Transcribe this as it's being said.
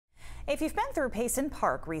If you've been through Payson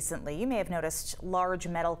Park recently, you may have noticed large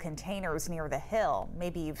metal containers near the hill.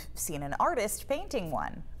 Maybe you've seen an artist painting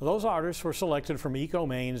one. Those artists were selected from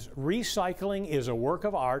Ecomaine's Recycling is a Work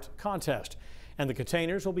of Art contest. And the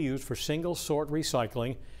containers will be used for single-sort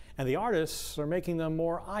recycling, and the artists are making them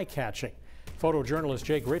more eye-catching. Photojournalist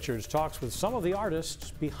Jake Richards talks with some of the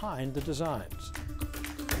artists behind the designs.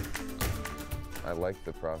 I like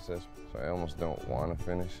the process, so I almost don't want to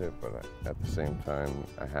finish it, but at the same time,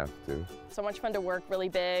 I have to. So much fun to work really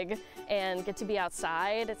big and get to be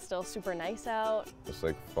outside. It's still super nice out. It's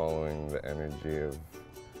like following the energy of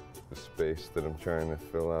the space that I'm trying to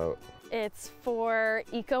fill out. It's for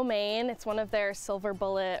Ecomaine. It's one of their silver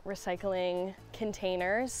bullet recycling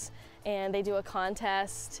containers, and they do a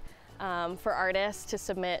contest for artists to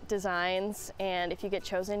submit designs, and if you get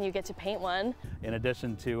chosen, you get to paint one. In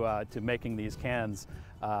addition to making these cans,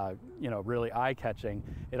 really eye-catching,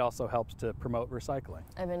 it also helps to promote recycling.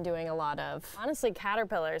 I've been doing a lot of, honestly,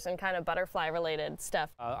 caterpillars and kind of butterfly-related stuff.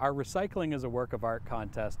 Our Recycling is a Work of Art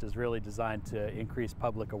contest is really designed to increase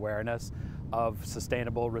public awareness of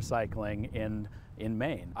sustainable recycling in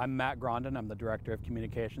Maine. I'm Matt Grondin. I'm the Director of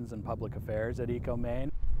Communications and Public Affairs at Ecomaine.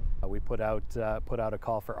 We put out a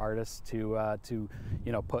call for artists to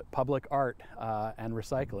put public art and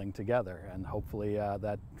recycling together, and hopefully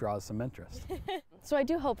that draws some interest. So I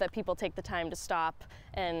do hope that people take the time to stop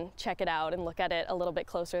and check it out and look at it a little bit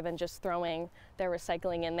closer than just throwing their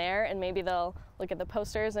recycling in there, and maybe they'll look at the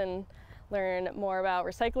posters and learn more about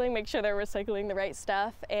recycling, make sure they're recycling the right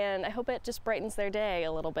stuff, and I hope it just brightens their day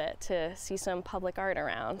a little bit to see some public art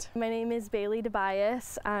around. My name is Bailey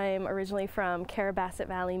DeBias. I'm originally from Carrabassett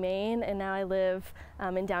Valley, Maine, and now I live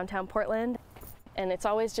in downtown Portland. And it's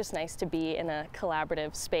always just nice to be in a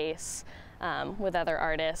collaborative space with other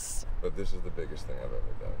artists. But this is the biggest thing I've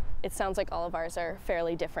ever done. It sounds like all of ours are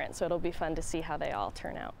fairly different, so it'll be fun to see how they all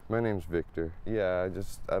turn out. My name's Victor. Yeah,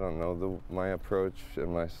 I don't know, my approach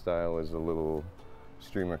and my style is a little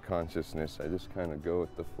stream of consciousness. I just kind of go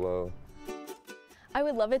with the flow. I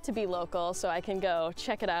would love it to be local so I can go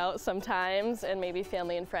check it out sometimes, and maybe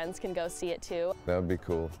family and friends can go see it too. That would be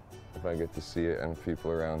cool if I get to see it and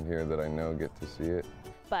people around here that I know get to see it.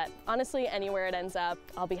 But honestly, anywhere it ends up,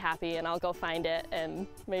 I'll be happy and I'll go find it, and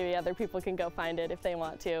maybe other people can go find it if they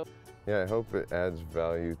want to. Yeah, I hope it adds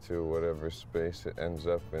value to whatever space it ends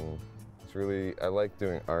up in. It's really, I like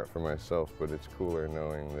doing art for myself, but it's cooler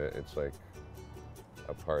knowing that it's like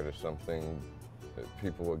a part of something that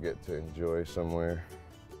people will get to enjoy somewhere.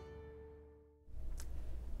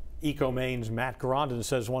 Ecomaine's Matt Grondin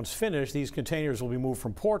says once finished, these containers will be moved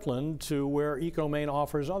from Portland to where Ecomaine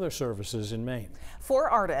offers other services in Maine.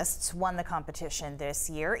 4 artists won the competition this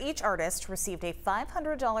year. Each artist received a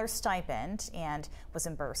 $500 stipend and was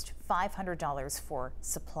reimbursed $500 for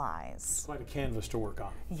supplies. Quite a canvas to work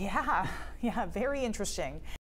on. Yeah, very interesting.